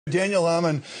Daniel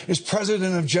Ammann is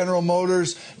president of General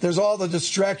Motors. There's all the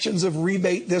distractions of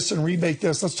rebate this and rebate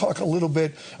this. Let's talk a little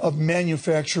bit of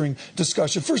manufacturing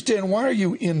discussion. First, Dan, why are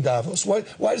you in Davos? Why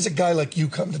does a guy like you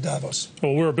come to Davos?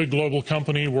 Well, we're a big global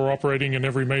company. We're operating in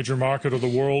every major market of the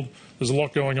world. There's a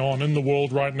lot going on in the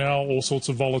world right now, all sorts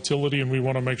of volatility, and we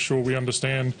want to make sure we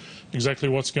understand exactly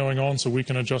what's going on so we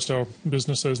can adjust our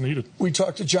business as needed. We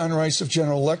talked to John Rice of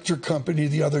General Electric Company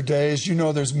the other day. As you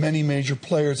know, there's many major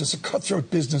players. It's a cutthroat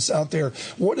business out there.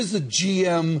 What is the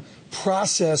GM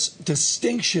process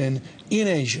distinction in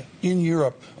Asia, in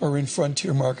Europe, or in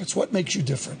frontier markets? What makes you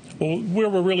different? Well, where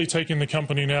we're really taking the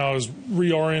company now is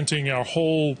reorienting our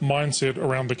whole mindset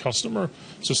around the customer.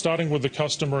 So starting with the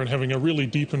customer and having a really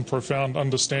deep and profound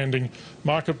understanding,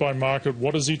 market by market,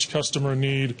 what does each customer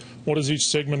need, what does each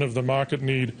segment of the market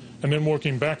need, and then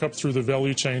working back up through the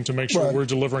value chain to make sure we're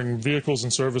delivering vehicles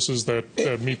and services that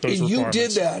meet those requirements. You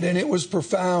did that, and it was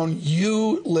profound.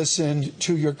 You listened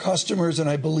to your customers, and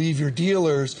I believe your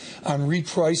dealers, on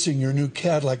repricing your new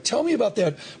Cadillac. Tell me about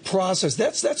that process.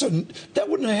 That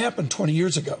wouldn't have happened 20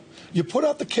 years ago. You put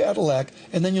out the Cadillac,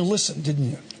 and then you listened,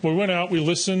 didn't you? We went out, we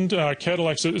listened.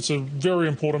 Cadillac, it's a very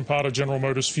important part of General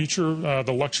Motors' future.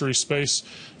 The luxury space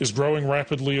is growing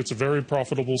rapidly. It's a very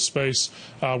profitable space.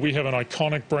 We have an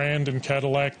iconic brand in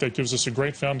Cadillac that gives us a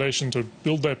great foundation to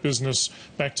build that business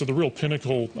back to the real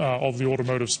pinnacle of the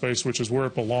automotive space, which is where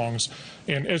it belongs.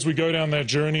 And as we go down that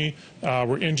journey,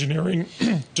 we're engineering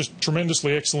just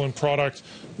tremendously excellent product.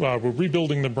 We're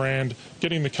rebuilding the brand,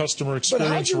 getting the customer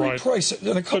experience right. But how'd you reprice it?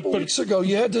 And a couple weeks ago,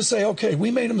 you had to say, okay,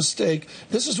 we made a mistake.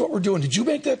 This is what we're doing. Did you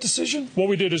make that decision? What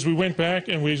we did is we went back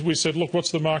and we said, look,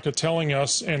 what's the market telling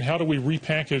us, and how do we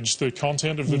repackage the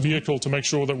content of the vehicle to make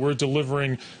sure that we're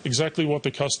delivering exactly what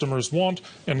the customers want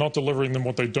and not delivering them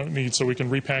what they don't need, so we can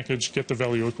repackage, get the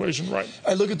value equation right.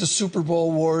 I look at the Super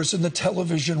Bowl wars and the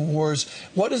television wars.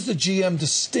 What is the GM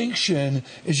distinction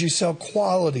as you sell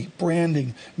quality,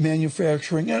 branding,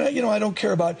 manufacturing? And, I don't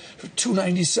care about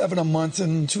 $297 a month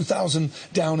and 2,000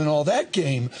 down and all that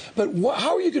game, but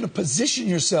how are you going to position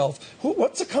yourself?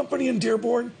 What's the company in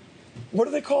Dearborn? What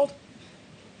are they called?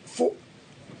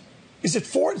 Is it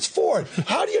Ford? It's Ford.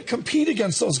 How do you compete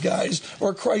against those guys,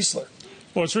 or Chrysler?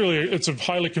 Well, it's a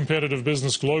highly competitive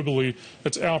business globally.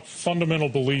 It's our fundamental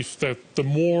belief that the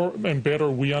more and better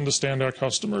we understand our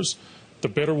customers, the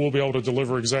better we'll be able to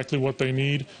deliver exactly what they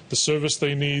need, the service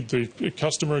they need, the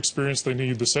customer experience they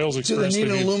need, the sales experience they need.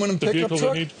 Do they need an aluminum pickup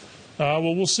truck?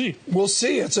 Well, we'll see. We'll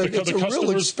see. It's a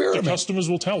real experiment. The customers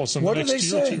will tell us in the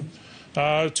next year or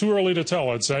two. Too early to tell,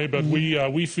 I'd say, but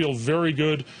we feel very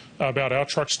good about our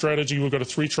truck strategy. We've got a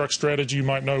 3-truck strategy. You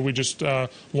might know we just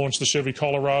launched the Chevy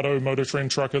Colorado Motor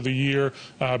Trend Truck of the Year,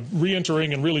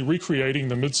 re-entering and really recreating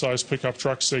the mid-size pickup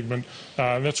truck segment.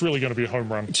 And that's really going to be a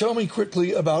home run. Tell me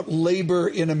quickly about labor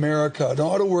in America. An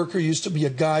auto worker used to be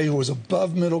a guy who was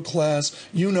above middle class.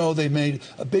 They made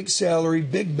a big salary,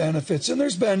 big benefits, and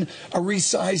there's been a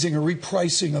resizing, a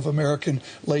repricing of American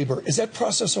labor. Is that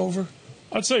process over?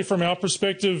 I'd say from our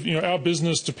perspective, our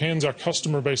business depends, our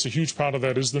customer base, a huge part of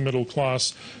that is the middle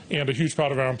class, and a huge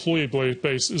part of our employee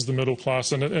base is the middle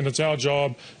class. And it's our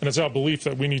job and it's our belief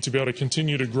that we need to be able to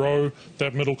continue to grow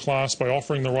that middle class by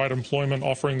offering the right employment,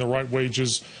 offering the right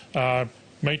wages,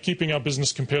 keeping our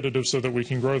business competitive so that we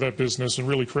can grow that business and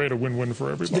really create a win-win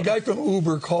for everybody. The guy from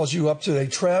Uber calls you up today.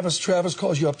 Travis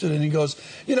calls you up today, and he goes,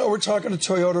 we're talking to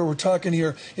Toyota, we're talking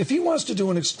here. If he wants to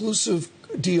do an exclusive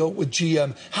deal with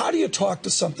GM, how do you talk to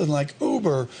something like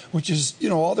Uber, which is,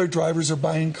 all their drivers are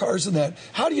buying cars and that?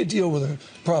 How do you deal with a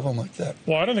problem like that?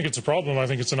 Well, I don't think it's a problem. I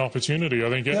think it's an opportunity. I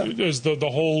think it is the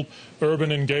whole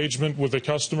urban engagement with the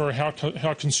customer,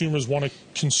 how consumers want to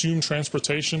consume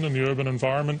transportation in the urban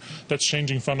environment, that's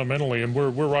changing fundamentally, and we're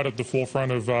right at the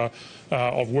forefront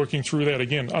of working through that.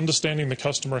 Again, understanding the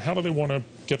customer, how do they want to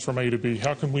get from A to B?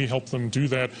 How can we help them do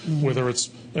that, whether it's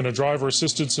in a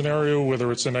driver-assisted scenario, whether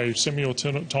it's in a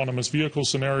semi-autonomous vehicle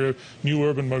scenario, new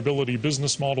urban mobility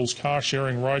business models, car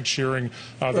sharing, ride sharing.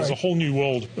 There's a whole new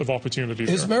world of opportunity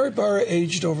there. Is Mary Barra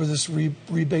aged over this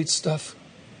rebate stuff?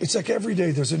 It's like every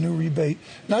day there's a new rebate,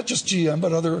 not just GM,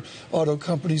 but other auto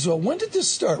companies. Well, when did this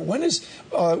start? When is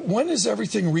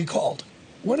everything recalled?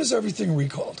 When is everything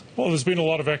recalled? Well, there's been a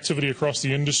lot of activity across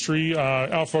the industry.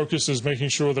 Our focus is making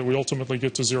sure that we ultimately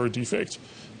get to zero-defect.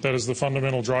 That is the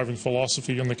fundamental driving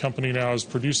philosophy, and the company now is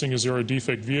producing a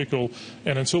zero-defect vehicle.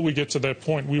 And until we get to that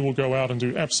point, we will go out and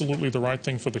do absolutely the right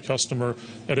thing for the customer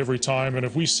at every time. And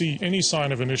if we see any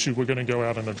sign of an issue, we're going to go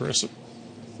out and address it.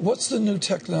 What's the new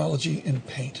technology in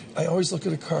paint? I always look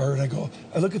at a car and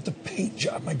I look at the paint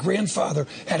job. My grandfather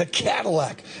had a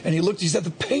Cadillac and he's at the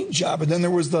paint job, and then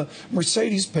there was the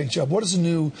Mercedes paint job. What is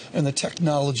new in the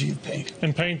technology of paint?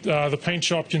 In paint, the paint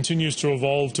shop continues to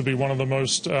evolve to be one of the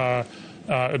most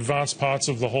advanced parts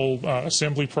of the whole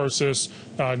assembly process.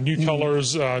 New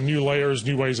colors, new layers,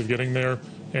 new ways of getting there,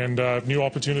 and new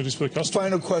opportunities for the customer.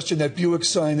 Final question, that Buick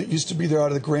sign that used to be there out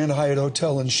of the Grand Hyatt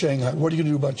Hotel in Shanghai, what are you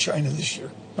going to do about China this year?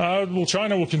 Well,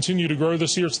 China will continue to grow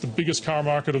this year. It's the biggest car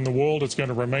market in the world. It's going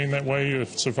to remain that way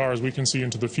so far as we can see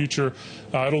into the future.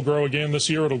 It'll grow again this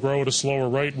year. It'll grow at a slower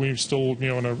rate. We're still,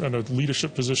 in a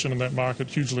leadership position in that market,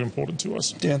 hugely important to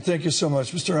us. Dan, thank you so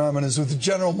much. Mr. Ammann is with the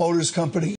General Motors Company.